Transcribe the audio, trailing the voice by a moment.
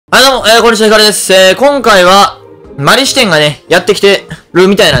どうも、こんにちは、ひかるです。今回は、マリ視点がね、やってきてる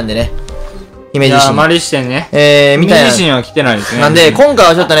みたいなんでね。姫路市。マリ視点ね。みたいな。姫路市には来てないですね。なんで、今回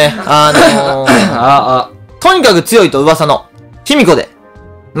はちょっとね、とにかく強いと噂の、卑弥呼で、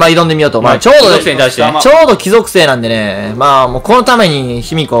まあ、挑んでみようと。まあ、ちょうど、貴族生に対してね。ちょうど貴族生なんでね、まあ、もうこのために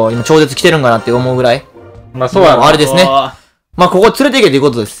卑弥呼、今超絶来てるんかなって思うぐらい。まあ、そうやろ。あれですね。まあ、ここ連れて行けという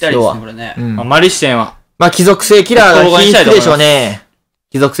ことです。今日は。マリ視点は。まあ、貴族生キラーが火吹くでしょうね。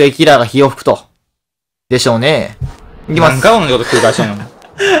貴族生キラーが火を吹くと。でしょうね。いきます。何回ものこと繰り返してんの。ま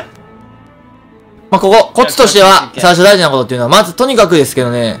あ、コツとしては、最初大事なことっていうのは、まずとにかくですけ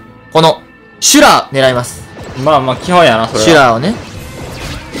どね、この、シュラー狙います。まあまあ、基本やな、それは。シュラーをね。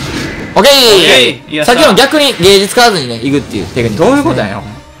オッケーさっきの逆に芸術使わずにね、行くっていうテクニック。どういうことやね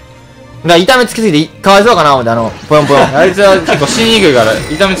ん。痛めつけすぎて、かわいそうかな、思って、ぽよんぽよん。あいつは結構死ににくいから、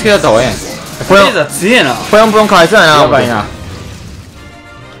痛めつけたった方がええん。ぽよん、強えな。ぽよんぽよんかわいそうやな、やばいな。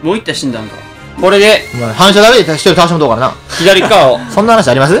もう一体死んだんか。これで、反射ダメで一人倒しもどうからな。左側を。そんな話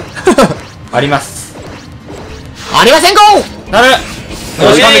ありますあります。ありませんかなる。よ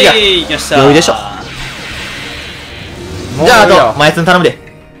し、完璧や。よっしゃ。余裕でしょ。じゃあ、あと、前津に頼むで。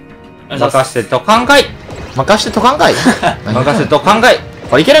任せと考え。任してとかんかい。任せと考え。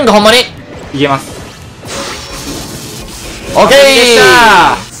これいけるんか、ほんまに。いけます。オッケー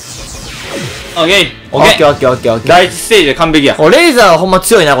オッケー。オッケーオッケーオッケーオッケー。第一ステージで完璧や。レイザーはほんま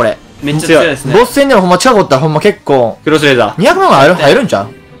強いな、これ。めっちゃ強いですね。ボス戦でもほんま近かったらほんま結構。クロスレーザー。200万は入るんちゃう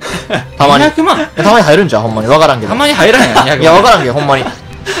たまに。200万たまに入るんちゃうほんまに。わからんけど。たまに入らへんやん、200万。いや、わからんけど、ほんまに。オ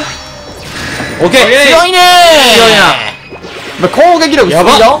ッケー。強いねー強いな。攻撃力、スピ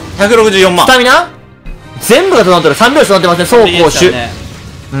ード164万。スタミナ全部が整ってる。3拍子整ってますね、走攻守。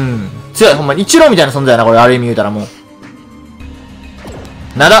うん。強い、ほんまに。一郎みたいな存在やな、これ、ある意味言うたらもう。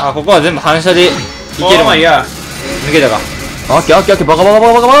あ、ここは全部反射でいけるもん。いや。抜けたか。オッケーオッケーオッケー、バカバカバ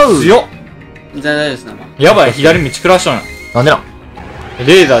カバカバカ強っ。大丈夫ですね。やばい、左道食らしとんや。なんでなん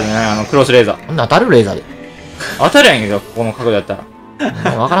レーザーじゃない、クロスレーザー。こんなん当たるレーザーで。当たるやんけど、ここの角度やったら。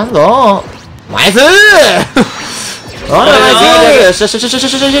わからんぞー。ナイスーナイスーよしよしよしよしよしよ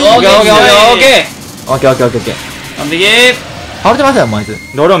しよしよしオッケーオッケーオッケーオッケーオッケーオッケーオッケー。完璧。倒れてますよ、ナイス。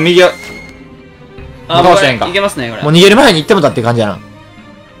で、俺も右は、あ、倒してへんかいけますね、これ。もう逃げる前に行ってもたって感じやな。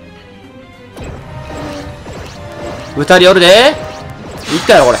二人おるでいっ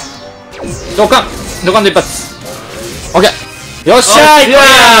たよ、これ。ドカンと一発。オッケーよっしゃー強い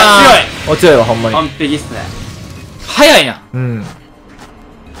お、強いわ、ほんまに。完璧っすね。早いな。うん。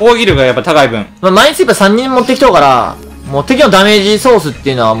攻撃力がやっぱ高い分。まあ、マインスイーパー3人持ってきとうから、もう敵のダメージソースって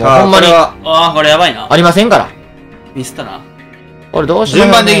いうのはもうほんまにああ、これやばいな。ありませんから。ミスったな。これどうしよう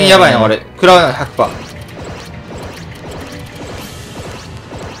順番的にやばいな、これ。食らうな、100%。フ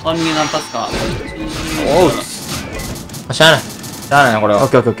ァンミング何発か。おう。しゃあない。だないな、これは。オッ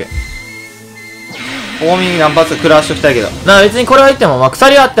ケーオッケーオッケー。ホーミング何発食らわしときたいけど。別にこれは言っても、まあ、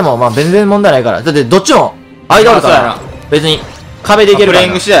鎖はあっても、まあ、全然問題ないから。だって、どっちも、間あるから、別に、壁でいけるから。プレ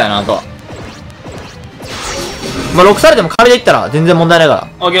イング次第やな、あとは。まあ、6されても壁でいったら、全然問題ないから。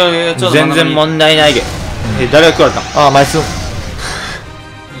オッケーオッケー、ちょっと。全然問題ないけど。誰が食われたん？ああ、マイス。い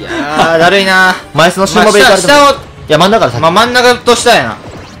やー、だるいなマイスのシンボベーター下を、いや、真ん中から先。まあ、真ん中と下やな。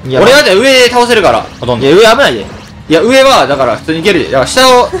いや俺だって上で倒せるから、ほとんど。いや、上危ないで。いや、上は、だから普通にいけるで。だから下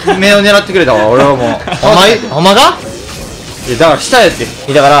を、目を狙ってくれたわ、俺はもう。ほんまがいや、だから下やって。い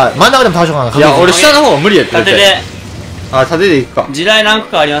や、だから、真ん中でも倒しようかな。いや、俺下の方が無理やって。縦で、あ、縦で行くか。地雷何個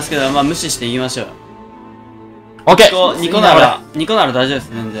かありますけど、まあ無視していきましょう。オッケー2個なら大丈夫です、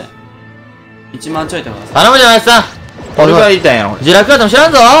全然。1万ちょいてください。頼むじゃないですか。これぐらいいったんやろ、俺。地雷食らっても知ら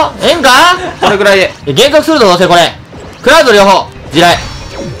んぞええんかこれぐらいで。いや、幻覚するぞ、どうせこれ。食らうぞ、両方。地雷。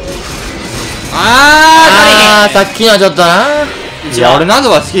さっきのはちょっとな。いや、俺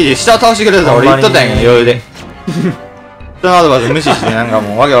謎は好きで、下を倒してくれたら俺言っとったんやけど、余裕で。人のアドバイス無視して、なんか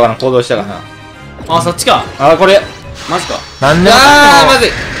もうわけわからん行動したからな。あ、そっちか。あ、これ。マジか。なんでもまず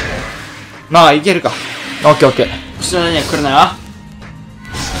い。まあ、いけるか。オッケーオッケー。後ろには来るなよ。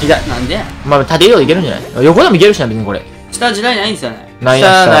痛い。なんでや。まあ、縦移動でいけるんじゃない横でもいけるしな、別にこれ。下地雷ないんですよね。ない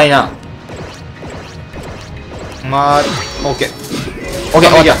下ないな。な。まあ、オッケー。オッケー、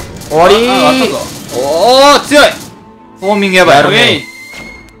完璧や。終わりー。あったぞ。おー、強い。ホーミングやばい。やるね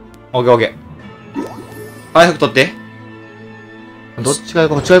オッケーオッケー。回復取って。どっちが行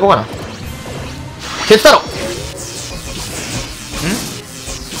こう、こっちが行こうかな。鉄太郎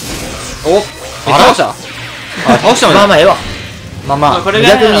お、倒した倒したもんまあまあ、ええわ。まあまあ、これぐ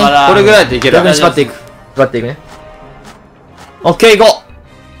らいならまだこれぐらいやっていける。逆に縛っていく。縛っていくね。オッケー、行こ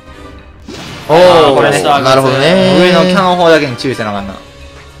う。おー、これねなるほどね。上のキャノン砲だけに注意せなあかんな。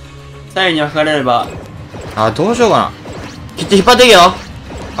左右に分かれれば。あ、どうしようか切って引っ張っていけよ。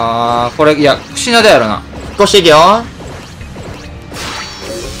これ、いや、串なだやろな。引っ越していけよ。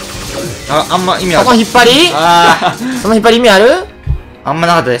あんま意味あるその。引っ張りその引っ張り意味ある？あんま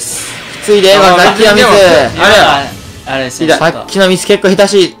なかったです。きついで、さっきのミス。あれやあれですね。さっきのミス結構下手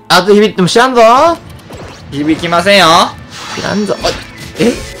しい。あと響いても知らんぞ。響きませんよ。知らんぞ。あ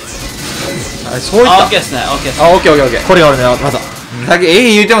れ、そういった。オッケーですね、オッケーです。オッケーオッケーオッケー。これが俺のよ、まず。さっき、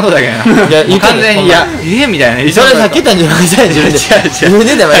言うてもそうだけどな。いや言うてんねん完全に、いや、みたいな。それさっき言ったんじゃないじゃん。違う自分で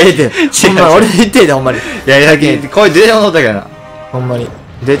言うてんだよ、言うてん。ほんまに、俺言ってんだよ、ほんまに。いや、さっき、声出てもそうだけどな。ほんまに。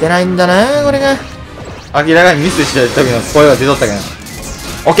出てないんだな、これが。明らかにミスした時の声が出とったけどな。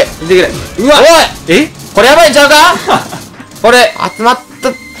オッケー。見てくれ。うわおいこれやばいんちゃうかこれ、集まっ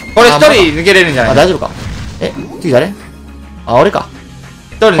た。これ一人抜けれるんじゃない大丈夫か次誰俺か。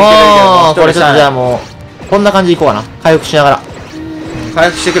一人抜けれるけど、もうこれちょっとじゃあう、もう、こんな感じでいこうかな。回復しながら。回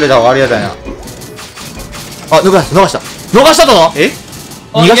復してくれた方がありがたいな。逃したぞえ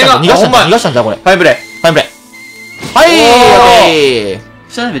逃がしたんあほんまや逃がしたんじゃこれ。ファインプレイ。ファインプレイ。はいおーオッケー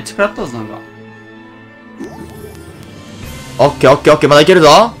下でめっちゃ食らったぞ、なんか。オッケーオッケーオッケー、まだいける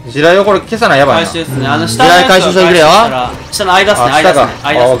ぞ。地雷をこれ消さないやばいな。回収ですね。下のやつを回収してくれよ下の間っすね、あ間っすね下か。間っす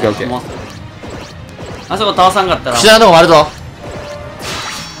ね。あオッケーオッケーもうあそこ倒さんかったら。下のとこもあるぞ。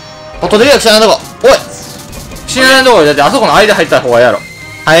取れるよ、下のとこ。おい死なないところだってあそこの間入った方がやろ。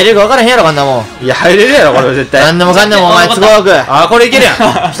入れるか分からへんやろ、こんなもん。いや、入れるやろ、これ絶対。なんでもかんでもお前都合よく。これいけるやん。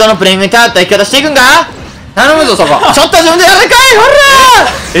人のプレイングに変わった生き方していくんか頼むぞ、そこ。ちょっと自分でやるかいほら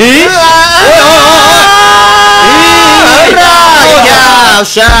えーうわーほらいやーよっ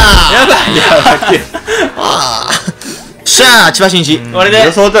しゃーやばい、やばい。よっしゃー千葉真一。これで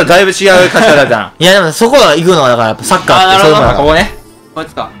予想とはだいぶ違う勝ち方だったな。いやでもそこは行くのはだからやっぱサッカーってそういうもんやから。ここね。こい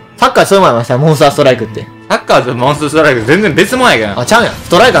つか。サッカーってそういうもんやからモンスターストライクって。サッカーとモンスターストライク全然別物やけどな。ちゃうやん。ス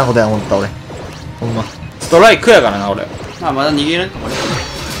トライカーのことや思った俺。ほんま。ストライクやからな、俺。まだ逃げれるか、これ。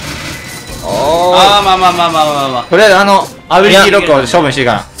おまあ。とりあえずアビリティロックを処分していい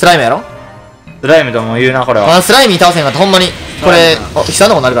かな。スライムやろスライムとも言うな、これは。スライムに倒せんかったほんまに。これ、下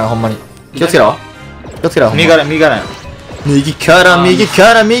の子なるからほんまに。気をつけろ。気をつけろ。ほんま右からよ。右から右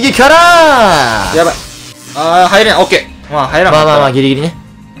から右からやばい。入れん、オッケー。まあ、入らんかった。まあギリギリね。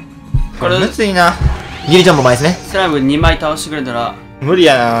これむずいな。ギリジャンボ前ですね。スライム2枚倒してくれたら。無理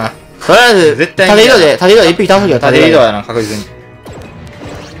やな。とりあえず、絶対縦移動で一匹倒すときは移動。縦移動やな、確実に。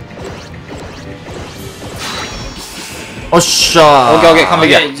おっしゃー。オッケーオッケー、完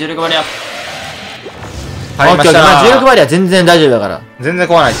璧や。 16割アップ。入りましたまあ16な。倍では全然大丈夫だから。全然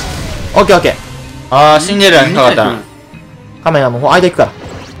怖ない。オッケーオッケー。シンデレラにかかったな。カメラもう間行くから。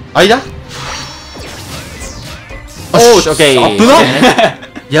間よし、オッケー。危な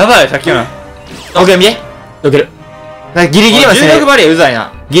やばい、さっきの。オッケー、見て。どける。ギリギリまで攻め16る。バリアうざい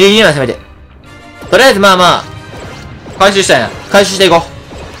な。ギリギリまで攻めて。とりあえずまあ、回収したいな。回収していこ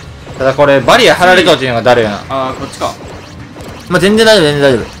ただこれ、バリア張られとっていうのがだるいな。こっちか。う。まあ全然大丈夫、全然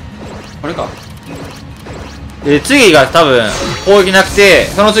大丈夫。これか。次が多分、攻撃なくて、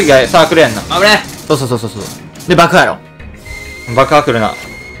その次がサークルやんな。危ねそう。で、爆破やろ。爆破来るな。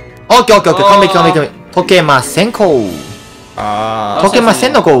オッケーオッケーオッケー、完璧。溶けませんこ溶けませ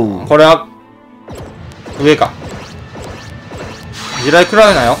んのここれは、上か。地雷食ら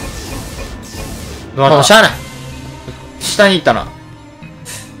うなよ。どうなったもうしゃあない。下に行ったな。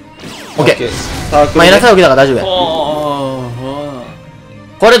オッケー。サークルで。まあ、いなさい起きたから大丈夫や。お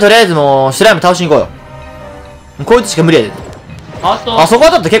これとりあえずもう、スライム倒しに行こうよ。こいつしか無理やで。あそこ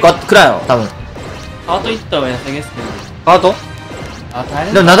当たって結構暗いやろ、多分。と行った方が良さげっすけど。ハート大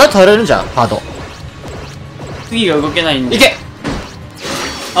変でも、なだ取れるんじゃん、ハート。次が動けないんで。いけ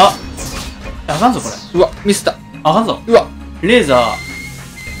あかんぞ、これ。うわ、ミスった。あかんぞ。うわ、レーザ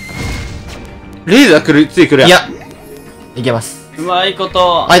レーザー来る、次来るやん。いや、いけます。ー、うまいこ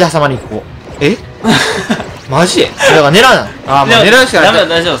と。間挟まに行こえマジでう。だから狙うな。もう狙うしかない。ダメだ、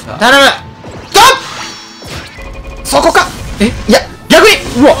大丈夫ですか？頼むそこかいや、逆に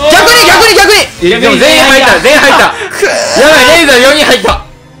うわ逆にでも全員入ったやばい、レーザー4人入った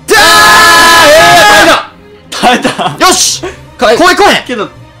耐えた。よし来いけど、い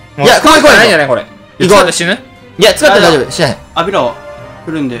や怖いないんじゃないこれ。行こう使って死ぬいや、使って大丈夫。しない。アビラを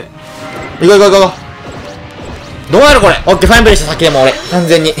来るんで。行こう。どうやるこれオッケー、ファインプレイした先でも俺。完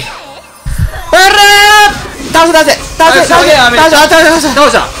全に。倒せ倒したオッケー倒したオッケ倒し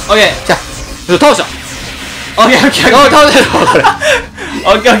たー。オッケー、オッケー、オッケー。倒せるこれ。オ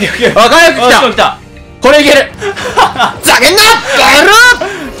ッケー、オッケー、オッケー。あ、早く来た来た。これいけるざけんなやる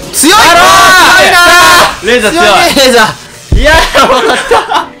強いレーザー強い。レーザーいやー、わかった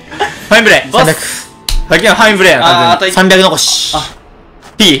ファインプレイボス。さっきのファインプレイやな、あと完全に。 300残し。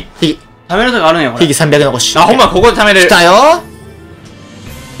P。ヒギ食べるとこあるんや、これ。300残し。あ、ほんまここで貯めれる。来たよ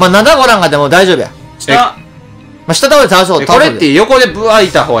まあ、7ごらんがでも大丈夫や。下。まあ、下倒れ倒そう。これって横でブワー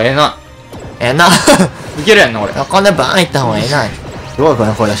いた方がええな。ええな。いけるやんな、これ。横でバーンいった方がええな。すごい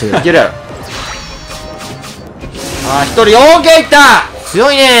声出してくる。いけるやろ。あー、一人、オーケーいった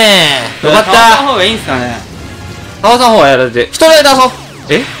強いねー。よかった倒した方がいいんすかね。倒さん方がやられて。一人だけ倒そう。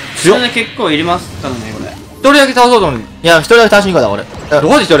えそ強っ。れで結構いりますからね、これ。一人だけ倒そうと思う。いや、一人だけ倒しに行こうだ、俺。ど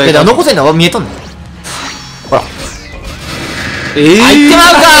こで一人だけいや、残せんの見えとんねん。ほら。えあ、いって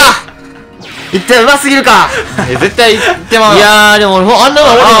まうかいってうますぎるか絶対行ってまう。いやー、でも俺もうあんなの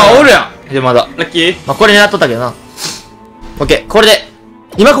あー、おるやん。やん。で、まだ。ラッキー。まあ、これ狙っとったけどな。オッケー、これで。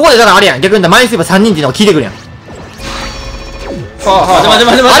今ここでだからあれやん。逆に言ったら枚数が3人っていうのが効いてくるやん。待待て待て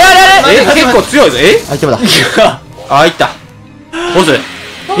待て待て。あれえ、結構強いぞ。えあ、いってもだ。あー、いった。ボス。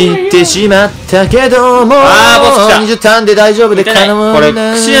行ってしまったけどもあーボス来た20ターンで大丈夫で痛い頼むこれ、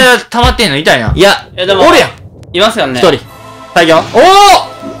ね口が溜まってんの痛いな。いや、え、でも、おるやん。いますよね。一人。最強。おー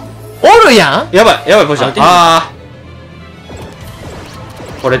おるやんやばい、やばい、ポジション。ああ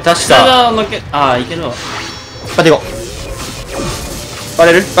ー。これ確下か、がのけ、あー、いけるわ。引っ張っていこバ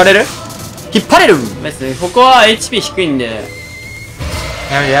レるバレるう。引っ張れる別に、ここは HP 低いんで、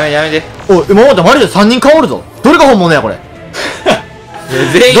やめてやめてやめて。おい、今までマジで3人顔おるぞ。どれが本物や、これ。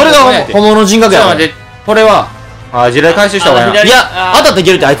全員どれがやって本物の人格や、これ。ちょっと待って、これは、あー、地雷回収した方がいいな。あ左いや、あー当たってい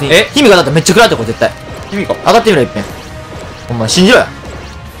けるってあいつに。えヒミが当たったらめっちゃ食らってこれ絶対。君か。上がってみろ、いっぺん。お前、信じろや。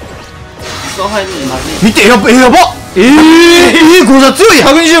そう入るのまずい。見て、やばゴザ強いやん。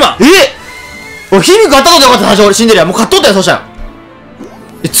 120万俺、ヒミが当たったことよかった、最初俺死んでるやん。もう勝っとったよ、そしたら。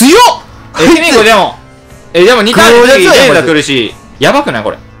強っ君こでも、でも2ターン次レ強いやつやーザー来るし、やばくない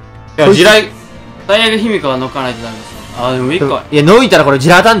これ。でも地雷、最悪ヒミカは乗っかないとダメです。あー、でも1個。いや、抜いたらこれ地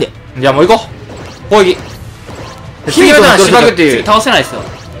雷当たんで。じゃあもう行こう。攻撃。次君はしばくっていう。倒せないですよ。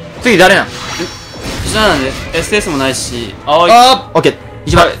次誰なん下なんで、SS もないし、青い。あオッケー。ー、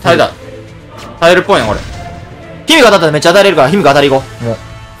一番耐えた。耐えるっぽいな、これ。ヒミが当たったらめっちゃ当たれるから、ヒミが当たり行こう。もう。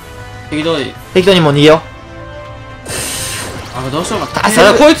適当に。適当にもう逃げよあ、どうしようか。あた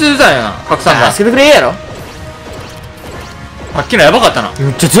だこいつうざいよな、拡う。散が。助けてくれやろ。さっきのやばかったな。め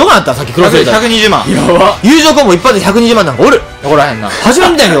っちゃ強くなった、さっきクロスレーダー。 120万。やば。友情コンボ一発で120万なんかおる。怒らへんな。初め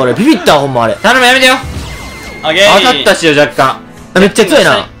て見たんやけど俺、ビビったわ、ほんまあれ。頼むやめてよ。あげー。当たったしよ、若干。めっちゃ強い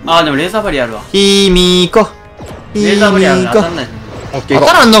な。。あー、でもレーザーバリあるわ。ひみこ。ひレーザーバリあるみこな。当た。んない。オッケー行こ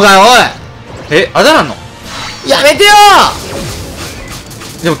当たらんのかよ、う。当たらんのおい。やめてよ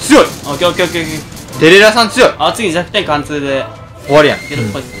でも強い。オッケーオッケーオッケーオッケー。デレラさん強い。あ、次弱点貫通で、終わりやん。いける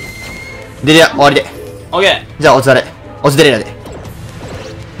っぽいっす。でりゃ、終わりで。オッケじゃあ、おつだれ。おつでれらで。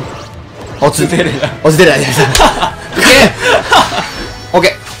おつでれら。おつでれらで。オッケ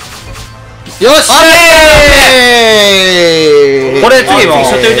ー。よしこれ次もあ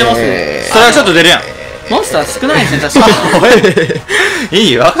次初手打てますねそれはちょっと出るやん。ー。モンスター少ないですね、確かに。い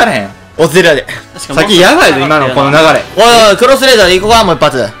いよ、分からへん。おつでれらで。確か先やばいぞ、今のこの流れ。おいおい、クロスレーダーで行こうか、もう一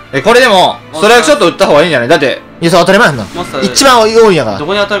発。これでも、それはちょっと打った方がいいんじゃないだって、いや、そう当たり前やんなモンスタ。ー一番多いんやから。ど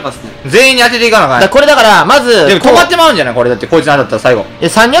こに当たるかっすね。全員に当てていかなあかんやん。これだから、まず、でも止まってこまうんじゃないこれだって、こいつに当たったら最後。ういや、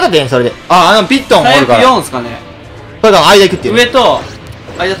3人当たってん、それで。あ、ピットンお最悪るから。 4っすかね。これが間行くっていう。上と、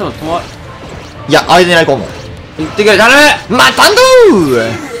間多分止まる。いや、間になりこうもん。行ってくれ、頼むまたんどーや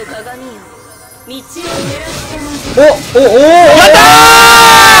お、った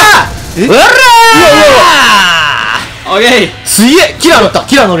ーうわらオッケー。ーすげえキラー乗った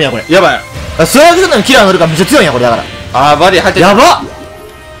キラー乗るんや、これ。やばい。スワーグなのにキラー乗るからめっちゃ強いんや、これだから。バディ入ってる。やば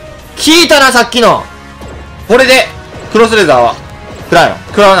聞いたな、さっきの。これで、クロスレーザーは、くらいの。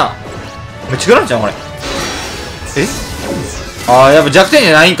食らうな。めっちゃ食らうんちゃうこれ。やっぱ弱点じ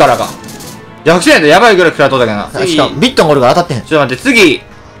ゃないんからか。弱点でやばいぐらい食らっとったけどな。次しかも、ビットンがおるから当たってへん。ちょっと待って、次、レ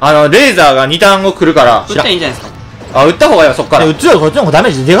ーザーが2ターン後来るから、打ったらいいんじゃないですか。撃った方がいいわ、そっから。うちよりこっちの方がダメ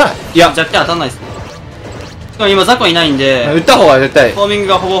ージでかない。いや、弱点当たんないっすね。しかも今ザコいないんで、撃った方が絶対。フォーミング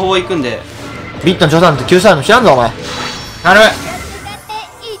がほぼほぼいくんで、ビットン調査なんて9歳の知らんぞ、お前。頼む。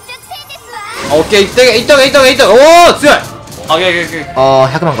オッケー、いった方がいい。おー、強い。オッケーオッケーオッケー。あ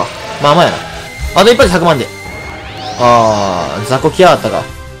ー、100万か。まあまあやな。あと一発100万で。雑魚来やがったか。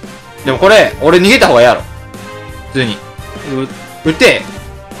でもこれ、俺逃げた方がいいやろ。普通に。撃って、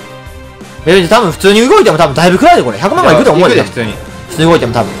多分普通に動いても多分だいぶくらいでこれ。100万がいくと思うよ。行くで、普通に。普通に動いて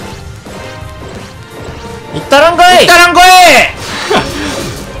も多分。いったらんかいいったらんこい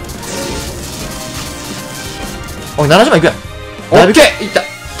おい、70万いくやん。オッケーいった。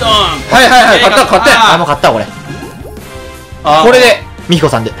ドーン。はい、勝った。あ、もう勝ったわ、これ。あーこれで、ミヒコ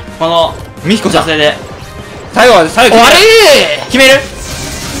さんで。このミヒコさん。女性で、最後終わり決める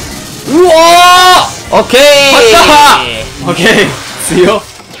うおーオッケー勝ったオッケー。強っ。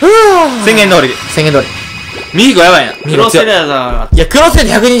宣言通り。宣言通り。ミヒコやばいな。クロスレーザーがいや、クロス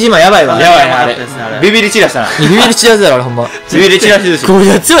で120万やばいわ。やばいな、あれやばかったですねあれ。ビビり散らしたな。ビビり散らすだろ、俺ほんま。ビビり散らし寿司。こ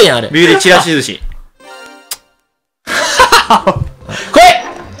れ強いやん、あれ。ビビり散らし寿司。来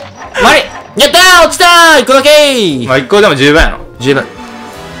いマリやったー落ちたー行くだけーまあ、1個でも十分やろ。十分。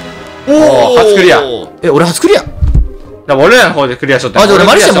おー初クリア。え、俺初クリアだから俺らの方でクリアしとったんあ、やじゃあ俺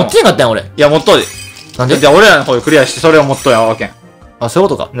マリシア持っいてんかったんや、俺。や、持っとうで。なんでじゃあ俺らの方でクリアして、それを持っとうやわけん。だかあ、そういう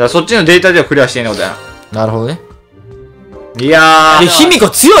ことか。らそっちのデータではクリアしてんのことやなるほどね。な。いやえ、ー、卑弥呼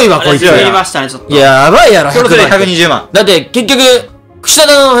強いわ、こいつ。強いな言いましたね、ちょっと。いや、やばいやろ、それで100万って。 120万。だって、結局、串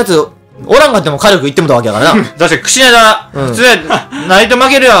田のやつ、おらんかっても火力いってもたわけやからな。だって、串枝、うん普通や、ナイト負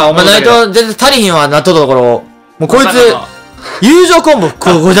けるやん、思まあ、ないうけど。と、全然足りひんわ、なっとったところ、もうこいつまさか、友情コンボ、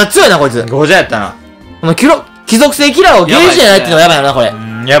こいつ強いな、こいつ。ゴジャやったな。この貴族性キラーをゲージじゃないっていうのがやばいよな、これ。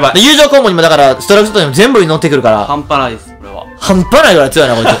やばい。で友情コンボにもだから、ストラクトにも全部に乗ってくるから、半端ないです、これは。半端ないぐらい強い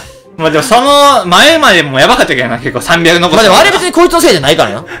な、こいつ。まあでもその前までもやばかったけどな、結構300残まあでもあれ別にこいつのせいじゃないか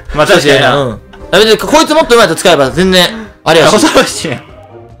らな。まあ確かにな。うん。別にこいつもっと上手いと使えば全然、あれやし。恐ろしいやん。い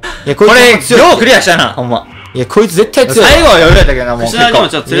や、こいこれ、つ強い。ようクリアしたな、ほんま。いや、こいつ絶対強い。最後は余裕やったけどな、もう結構。串田にも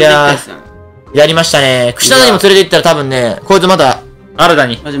ちょっと連れて行きたいですよね。やりましたね。串田にも連れて行ったら多分ね、こいつまた、新た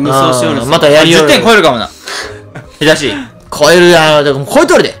に。マジ無双しようです。またやりよ10る。点超えるかもな。左し。超えるやろ。でも超え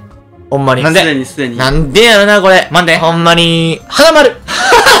とるで。ほんまに。なんすでにすでに。なんでやろな、これ。満点ほんまに、花丸。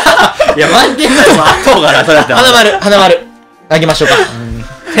いや、満点のもあっとうかな、それやったら。花丸、花丸。あげましょうか。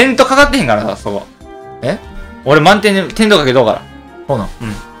点とかかってへんからさ、そこ。え俺満点で、点とかけどうから。そうなん。う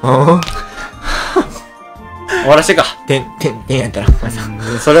ん。終わらしてか。点やったら。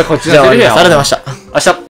それはこっちじゃあ、のセリフやわありがとうございました。明日。